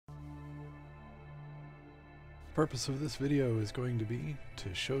Purpose of this video is going to be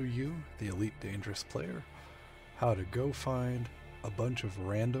to show you, the Elite Dangerous player, how to go find a bunch of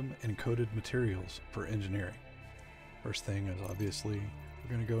random encoded materials for engineering. First thing is obviously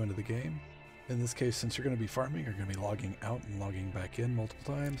we're going to go into the game. In this case, since you're going to be farming, you're going to be logging out and logging back in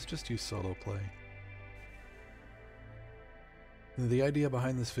multiple times. Just use solo play. The idea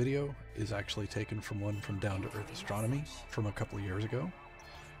behind this video is actually taken from one from Down to Earth Astronomy from a couple of years ago.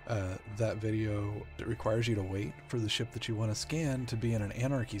 That video, it requires you to wait for the ship that you want to scan to be in an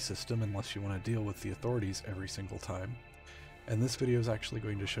Anarchy system unless you want to deal with the authorities every single time. And this video is actually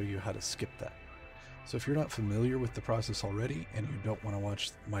going to show you how to skip that. So if you're not familiar with the process already and you don't want to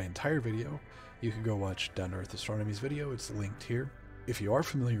watch my entire video, you can go watch Down to Earth Astronomy's video. It's linked here. If you are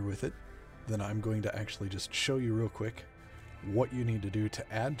familiar with it, then I'm going to actually just show you real quick what you need to do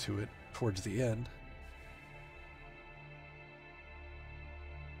to add to it towards the end.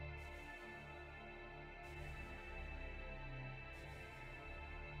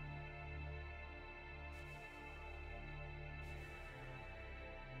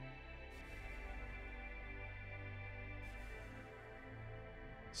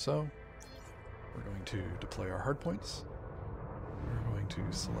 So, we're going to deploy our hardpoints. We're going to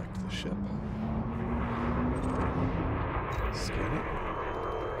select the ship, scan it,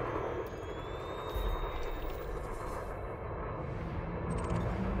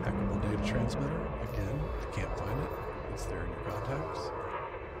 hackable data transmitter. Again, if you can't find it, it's there in your contacts.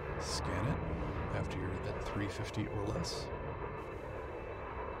 Scan it after you're at 350 or less.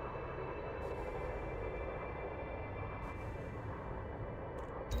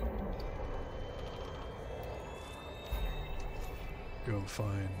 Go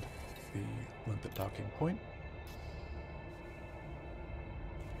find the Limpet docking point.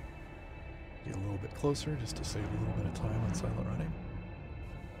 Get a little bit closer just to save a little bit of time on silent running.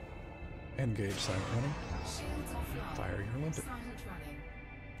 Engage silent running. Fire your Limpet. Silent running.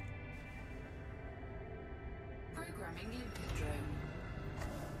 Programming Limpet drone.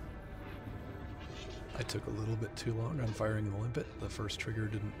 I took a little bit too long on firing the Limpet. The first trigger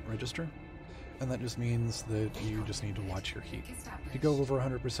didn't register. And that just means that you just need to watch your heat. If you go over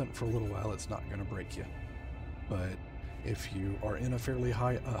 100% for a little while, it's not going to break you. But if you are in a fairly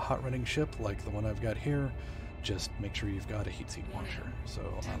hot running ship like the one I've got here, just make sure you've got a heat sink launcher. So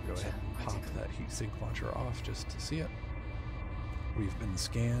I'll go ahead and pop that heat sink launcher off just to see it. We've been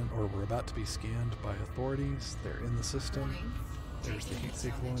scanned, or we're about to be scanned by authorities. They're in the system. There's the heat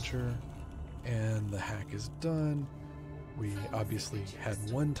sink launcher, and the hack is done. We obviously had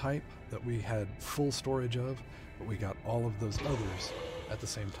one type that we had full storage of, but we got all of those others at the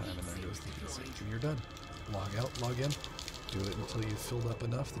same time, and there goes the heat sink, and you're done. Log out, log in, do it until you've filled up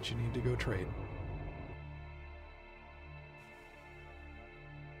enough that you need to go trade.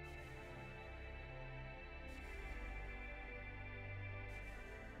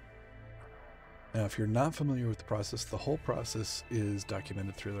 Now, if you're not familiar with the process, the whole process is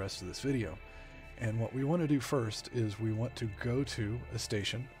documented through the rest of this video. And what we want to do first is we want to go to a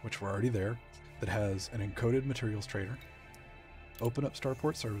station, which we're already there, that has an encoded materials trader. Open up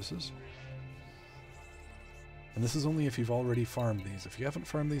Starport Services. And this is only if you've already farmed these. If you haven't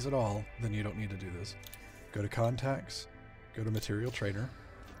farmed these at all, then you don't need to do this. Go to Contacts, go to Material Trader.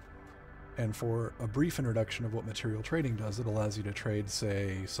 And for a brief introduction of what material trading does, it allows you to trade,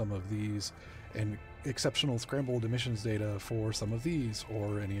 say, some of these and exceptional scrambled emissions data for some of these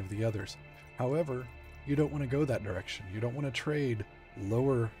or any of the others. However, you don't want to go that direction. You don't want to trade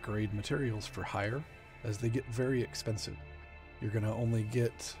lower grade materials for higher, as they get very expensive. You're going to only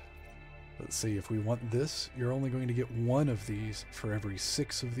get, let's see, if we want this, you're only going to get one of these for every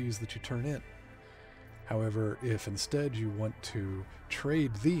 6 of these that you turn in. However, if instead you want to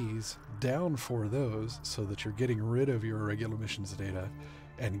trade these down for those so that you're getting rid of your irregular emissions data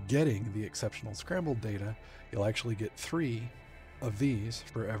and getting the exceptional scrambled data, you'll actually get 3 of these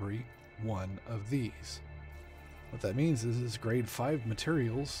for every 1 of these. What that means is grade 5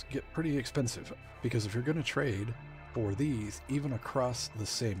 materials get pretty expensive, because if you're going to trade for these, even across the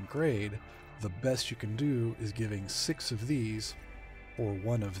same grade, the best you can do is giving 6 of these for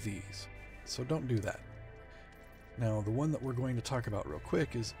 1 of these. So don't do that. Now, the one that we're going to talk about real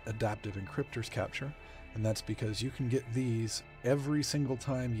quick is Adaptive Encryptors Capture, and that's because you can get these every single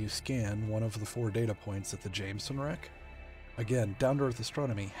time you scan one of the 4 data points at the Jameson wreck. Again, Down to Earth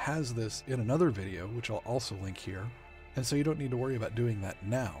Astronomy has this in another video, which I'll also link here, and so you don't need to worry about doing that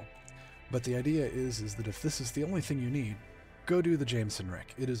now. But the idea is that if this is the only thing you need, go do the Jameson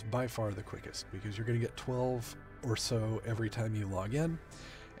wreck. It is by far the quickest, because you're going to get 12 or so every time you log in,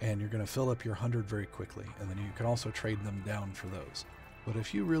 and you're going to fill up your 100 very quickly, and then you can also trade them down for those. But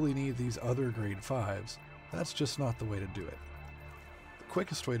if you really need these other grade 5s, That's just not the way to do it. The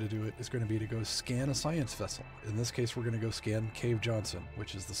quickest way to do it is going to be to go scan a science vessel. In this case, we're going to go scan Cave Johnson,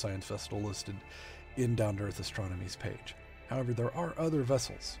 which is the science vessel listed in Down to Earth Astronomy's page. However, there are other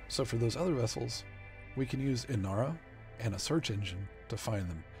vessels. So for those other vessels, we can use Inara and a search engine to find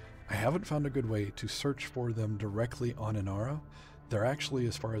them. I haven't found a good way to search for them directly on Inara. They're actually,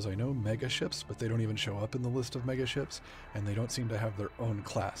 as far as I know, mega ships, but they don't even show up in the list of mega ships, and they don't seem to have their own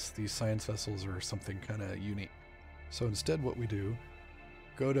class. These science vessels are something kind of unique. So instead what we do,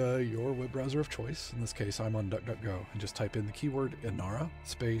 go to your web browser of choice. In this case, I'm on DuckDuckGo, and just type in the keyword Inara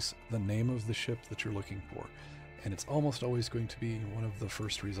space the name of the ship that you're looking for. And it's almost always going to be one of the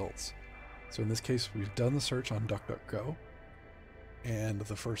first results. So in this case, we've done the search on DuckDuckGo, and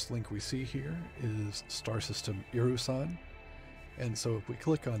the first link we see here is Star System Irusan. And so if we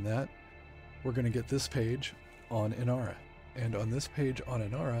click on that, we're going to get this page on Inara. And on this page on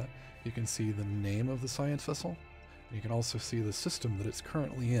Inara, you can see the name of the science vessel. And you can also see the system that it's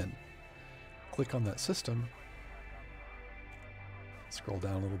currently in. Click on that system. Scroll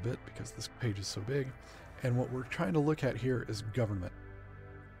down a little bit because this page is so big. And what we're trying to look at here is government.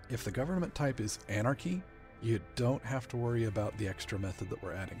 If the government type is Anarchy, you don't have to worry about the extra method that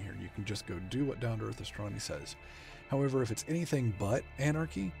we're adding here. You can just go do what Down to Earth Astronomy says. However, if it's anything but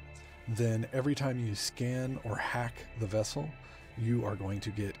Anarchy, then every time you scan or hack the vessel, you are going to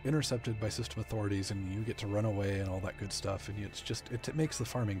get intercepted by system authorities and you get to run away and all that good stuff. And it makes the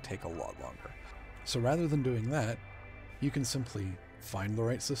farming take a lot longer. So rather than doing that, you can simply find the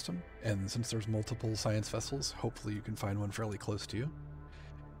right system. And since there's multiple science vessels, hopefully you can find one fairly close to you.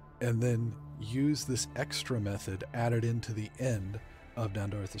 And then use this extra method added into the end of Down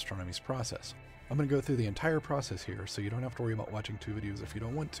to Earth Astronomy's process. I'm going to go through the entire process here, so you don't have to worry about watching 2 videos if you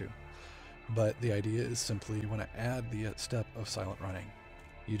don't want to. But the idea is simply you want to add the step of silent running.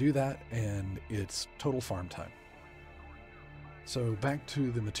 You do that, and it's total farm time. So back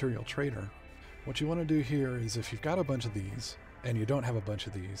to the material trader. What you want to do here is if you've got a bunch of these, and you don't have a bunch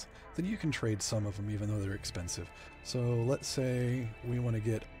of these, then you can trade some of them even though they're expensive. So let's say we want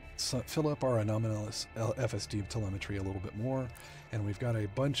to fill up our anomalous FSD telemetry a little bit more, and we've got a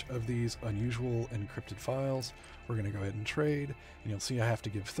bunch of these unusual encrypted files. We're going to go ahead and trade, and you'll see I have to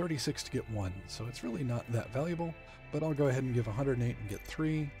give 36 to get 1, so it's really not that valuable, but I'll go ahead and give 108 and get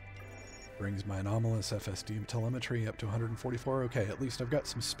 3. Brings my anomalous FSD telemetry up to 144. Okay, at least I've got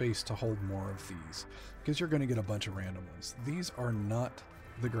some space to hold more of these, because you're going to get a bunch of random ones. These are not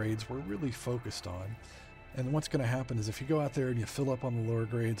the grades we're really focused on. And what's going to happen is if you go out there and you fill up on the lower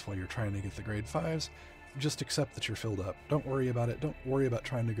grades while you're trying to get the grade 5s, just accept that you're filled up. Don't worry about it. Don't worry about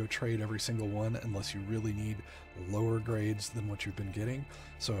trying to go trade every single one unless you really need lower grades than what you've been getting.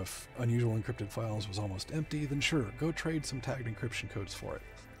 So if unusual encrypted files was almost empty, then sure, go trade some tagged encryption codes for it.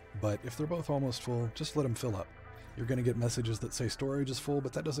 But if they're both almost full, just let them fill up. You're going to get messages that say storage is full,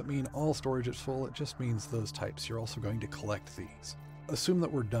 but that doesn't mean all storage is full. It just means those types. You're also going to collect these. Assume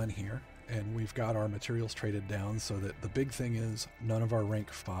that we're done here, and we've got our materials traded down so that the big thing is none of our rank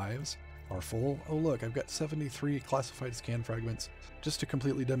 5s are full. Oh look, I've got 73 classified scan fragments. Just to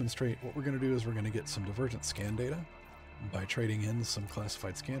completely demonstrate, what we're going to do is we're going to get some divergent scan data. By trading in some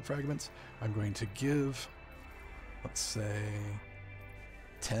classified scan fragments, I'm going to give, let's say,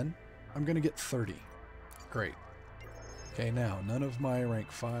 10. I'm going to get 30. Great. Okay, now none of my rank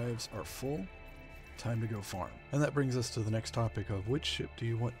 5s are full. Time to go farm. And that brings us to the next topic of which ship do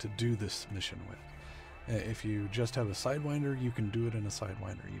you want to do this mission with? If you just have a Sidewinder, you can do it in a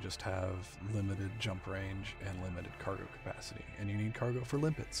Sidewinder. You just have limited jump range and limited cargo capacity, and you need cargo for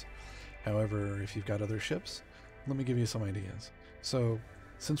limpets. However, if you've got other ships, let me give you some ideas. So,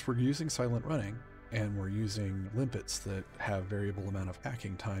 since we're using silent running, and we're using limpets that have variable amount of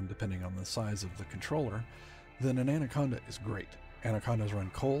hacking time depending on the size of the controller, then an Anaconda is great. Anacondas run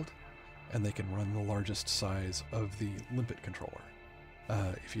cold, and they can run the largest size of the limpet controller.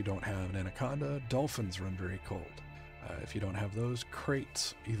 If you don't have an Anaconda, Dolphins run very cold. If you don't have those,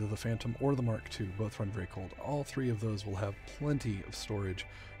 Crates, either the Phantom or the Mark II, both run very cold. All three of those will have plenty of storage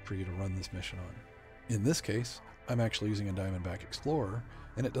for you to run this mission on. In this case, I'm actually using a Diamondback Explorer,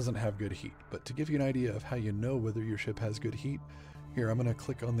 and it doesn't have good heat. But to give you an idea of how you know whether your ship has good heat, here I'm going to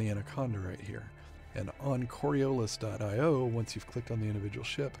click on the Anaconda right here. And on Coriolis.io, once you've clicked on the individual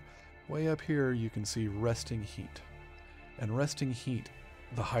ship, way up here you can see resting heat. And resting heat,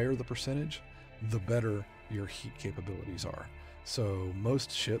 the higher the percentage, the better your heat capabilities are. So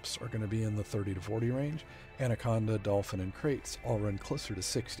most ships are going to be in the 30 to 40 range. Anaconda, Dolphin, and Crates all run closer to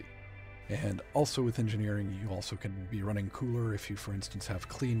 60. And also with engineering, you also can be running cooler if you, for instance, have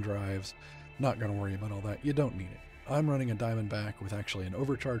clean drives. Not going to worry about all that. You don't need it. I'm running a Diamondback with actually an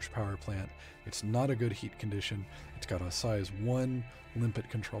overcharged power plant. It's not a good heat condition. It's got a size 1 Limpet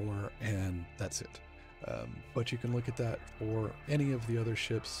controller, and that's it. But you can look at that for any of the other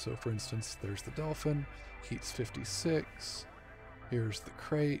ships. So for instance, there's the Dolphin, heat's 56. Here's the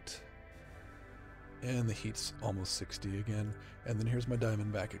Crate, and the heat's almost 60 again. And then here's my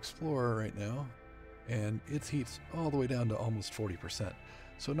Diamondback Explorer right now, and its heat's all the way down to almost 40%.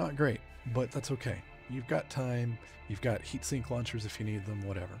 So not great, but that's okay. You've got time, you've got heatsink launchers if you need them,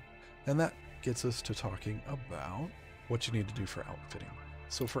 whatever. And that gets us to talking about what you need to do for outfitting.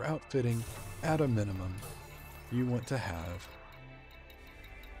 So for outfitting, at a minimum, you want to have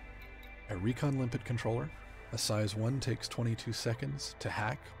a Recon Limpet controller. A size 1 takes 22 seconds to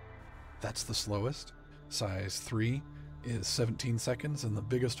hack. That's the slowest. Size 3 is 17 seconds, and the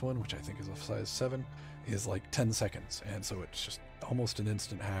biggest one, which I think is a size 7, is like 10 seconds. And so it's just almost an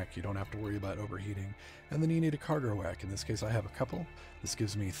instant hack. You don't have to worry about overheating. And then you need a cargo rack. In this case, I have a couple. This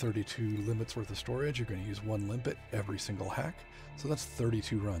gives me 32 limpets worth of storage. You're going to use 1 limpet every single hack. So that's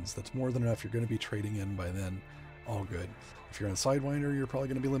 32 runs. That's more than enough. You're going to be trading in by then. All good. If you're on Sidewinder, you're probably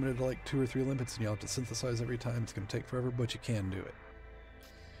going to be limited to like 2 or 3 limpets, and you'll have to synthesize every time. It's going to take forever, but you can do it.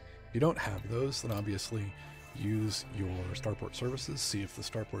 If you don't have those, then obviously use your starport services. See if the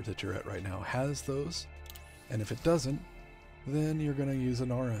starport that you're at right now has those. And if it doesn't, then you're going to use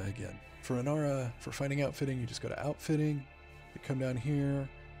Inara again. For Inara, for finding outfitting, you just go to outfitting, you come down here.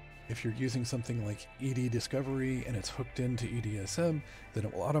 If you're using something like ED Discovery and it's hooked into EDSM, then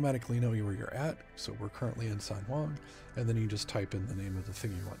it will automatically know where you're at. So we're currently in San Juan, and then you just type in the name of the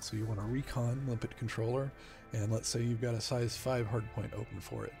thing you want. So you want a Recon Limpet controller, and let's say you've got a size 5 hardpoint open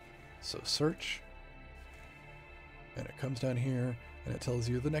for it. So search, and it comes down here, and it tells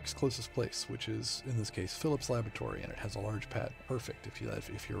you the next closest place, which is, in this case, Phillips Laboratory, and it has a large pad. Perfect. If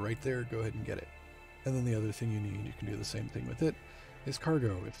you're right there, go ahead and get it. And then the other thing you need, you can do the same thing with it, is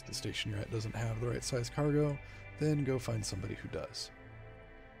cargo. If the station you're at doesn't have the right size cargo, then go find somebody who does.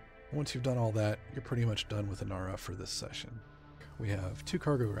 Once you've done all that, you're pretty much done with Inara for this session. We have 2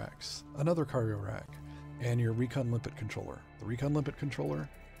 cargo racks, another cargo rack, and your Recon Limpet controller. The Recon Limpet controller,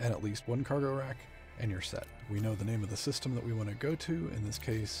 and at least 1 cargo rack, and you're set. We know the name of the system that we want to go to, in this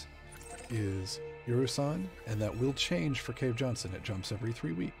case, is Eurosan, and that will change for Cave Johnson. It jumps every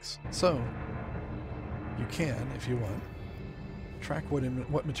 3 weeks. So, you can, if you want, track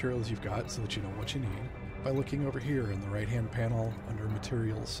what materials you've got so that you know what you need by looking over here in the right-hand panel under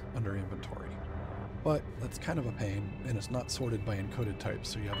Materials, under Inventory. But that's kind of a pain, and it's not sorted by encoded types,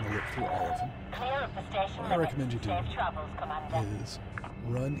 so you have to look through all of them. What I recommend you do is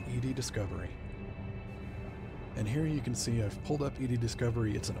run ED Discovery. And here you can see I've pulled up ED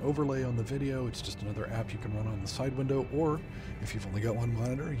Discovery. It's an overlay on the video. It's just another app you can run on the side window, or if you've only got 1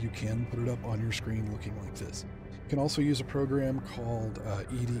 monitor, you can put it up on your screen looking like this. You can also use a program called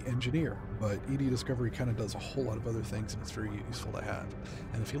ED Engineer, but ED Discovery kind of does a whole lot of other things, and it's very useful to have.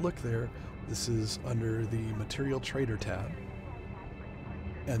 And if you look there, this is under the Material Trader tab.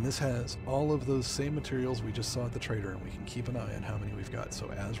 And this has all of those same materials we just saw at the trader, and we can keep an eye on how many we've got. So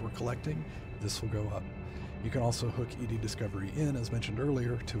as we're collecting, this will go up. You can also hook ED Discovery in, as mentioned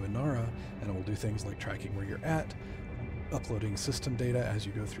earlier, to Inara, and it will do things like tracking where you're at, uploading system data as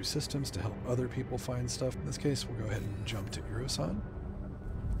you go through systems to help other people find stuff. In this case, we'll go ahead and jump to Eurosan.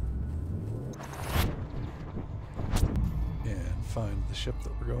 And find the ship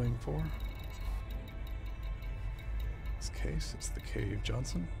that we're going for. In this case, it's the Cave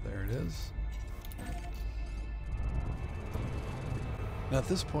Johnson. There it is. Now at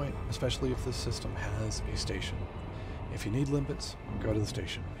this point, especially if this system has a station, if you need limpets, go to the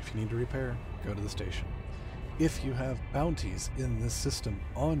station. If you need to repair, go to the station. If you have bounties in this system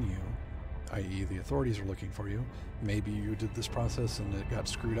on you, i.e. the authorities are looking for you, maybe you did this process and it got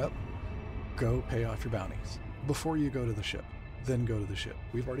screwed up, go pay off your bounties before you go to the ship. Then go to the ship.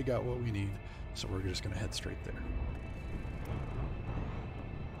 We've already got what we need, so we're just going to head straight there.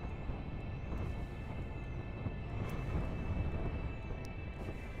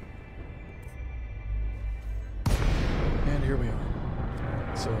 And here we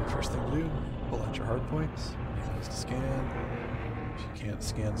are. So first thing to do, pull out your hard points. Use those to scan. If you can't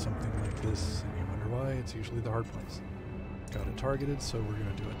scan something like this and you wonder why, it's usually the hard points. Got it targeted, so we're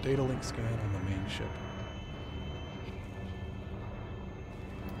going to do a data link scan on the main ship.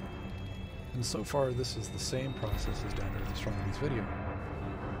 And so far, this is the same process as down Earth Astronomy's video.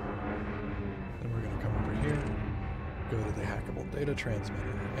 Then we're going to come over here, go to the hackable data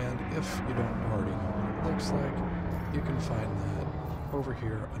transmitter, and if you don't already know what it looks like, you can find that over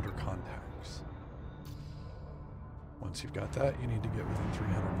here under Contacts. Once you've got that, you need to get within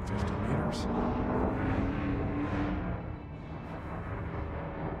 350 meters.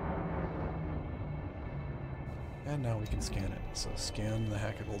 And now we can scan it. So scan the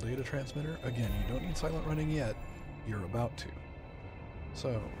hackable data transmitter. Again, you don't need silent running yet. You're about to.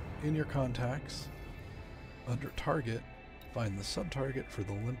 So in your contacts, under target, find the subtarget for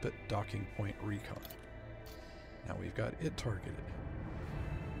the Limpet docking point Recon. Now we've got it targeted.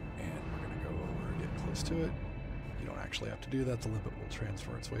 And we're going to go over, get close to it. You don't actually have to do that. The Limpet will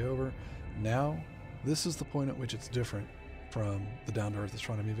transfer its way over. Now, this is the point at which it's different from the Down to Earth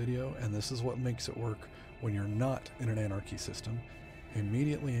Astronomy video, and this is what makes it work when you're not in an Anarchy system.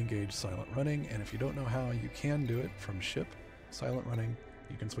 Immediately engage silent running, and if you don't know how, you can do it from ship, silent running,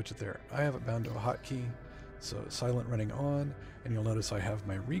 you can switch it there. I have it bound to a hotkey, so silent running on, and you'll notice I have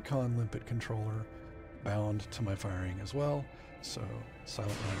my Recon Limpet controller bound to my firing as well. So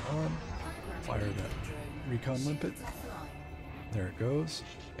silent running on, fire that Recon Limpet, there it goes,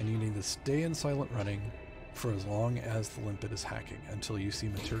 and you need to stay in silent running for as long as the Limpet is hacking, until you see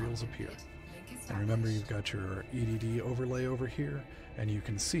materials appear. And remember, you've got your EDD overlay over here, and you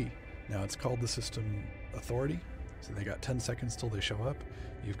can see, now it's called the system authority, so they got 10 seconds till they show up.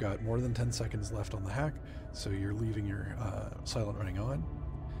 You've got more than 10 seconds left on the hack, so you're leaving your silent running on.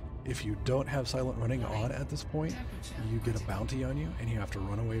 If you don't have silent running on at this point, you get a bounty on you, and you have to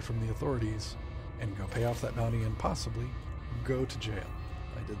run away from the authorities and go pay off that bounty and possibly go to jail.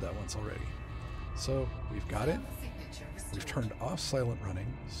 I did that once already. So we've got it. We've turned off silent running,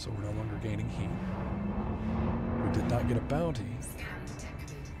 so we're no longer gaining heat. We did not get a bounty.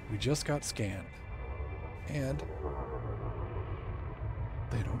 We just got scanned. And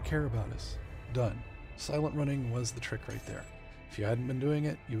they don't care about us. Done. Silent running was the trick right there. If you hadn't been doing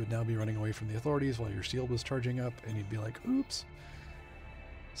it, you would now be running away from the authorities while your shield was charging up, and you'd be like, oops.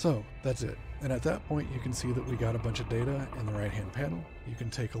 So that's it. And at that point, you can see that we got a bunch of data in the right-hand panel. You can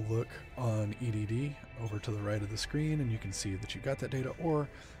take a look on EDD over to the right of the screen, and you can see that you got that data. Or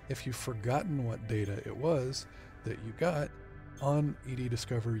if you've forgotten what data it was that you got on ED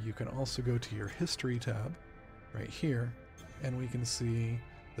Discover, you can also go to your History tab right here, and we can see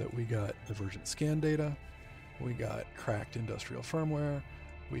that we got divergent scan data, we got cracked industrial firmware,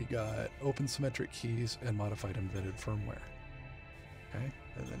 we got open symmetric keys, and modified embedded firmware. Okay,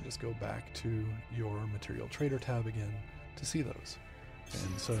 and then just go back to your Material Trader tab again to see those.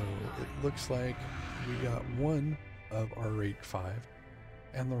 And so it looks like we got one of our rate 5,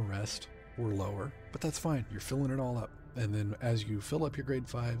 and the rest were lower, but that's fine. You're filling it all up. And then as you fill up your grade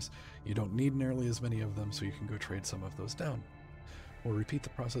 5s, you don't need nearly as many of them, so you can go trade some of those down. We'll repeat the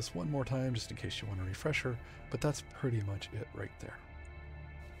process one more time just in case you want a refresher, but that's pretty much it right there.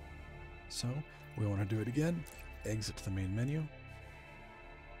 So we want to do it again. Exit to the main menu.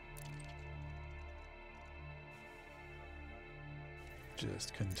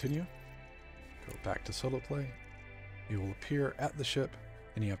 Just continue. Go back to solo play. You will appear at the ship,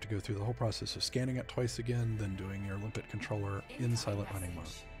 and you have to go through the whole process of scanning it twice again, then doing your Limpet controller in silent running mode.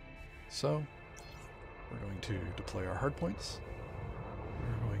 So we're going to deploy our hardpoints.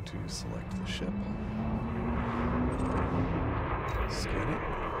 We're going to select the ship, scan it,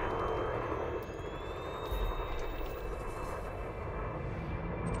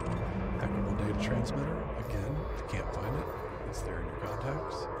 hackable data transmitter. Again, if you can't find it, it's there in your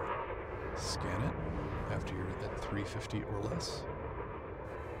contacts. Scan it after you're at 350 or less.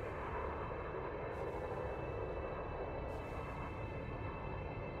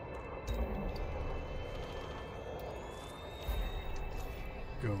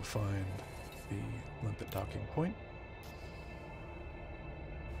 Go find the Limpet docking point.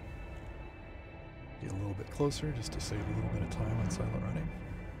 Get a little bit closer just to save a little bit of time on silent running.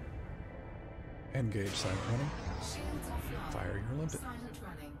 Engage silent running. Fire your Limpet. Silent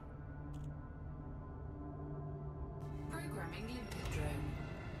running. Programming Limpet drone.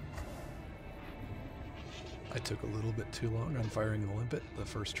 I took a little bit too long on firing the Limpet. The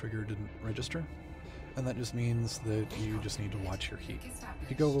first trigger didn't register. And that just means that you just need to watch your heat. If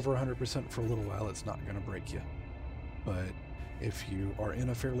you go over 100% for a little while, it's not going to break you. But if you are in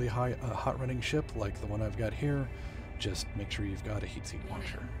a fairly high hot running ship like the one I've got here, just make sure you've got a heatsink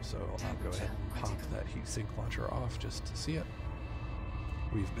launcher. So I'll go ahead and pop that heatsink launcher off just to see it.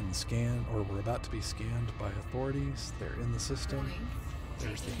 We've been scanned, or we're about to be scanned by authorities. They're in the system.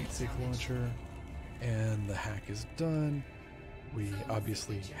 There's the heatsink launcher, and the hack is done. We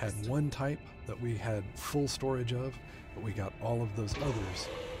obviously had one type that we had full storage of, but we got all of those others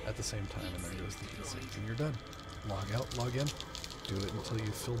at the same time, and there goes the heatsink, and you're done. Log out, log in, do it until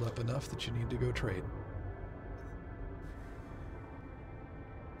you've filled up enough that you need to go trade.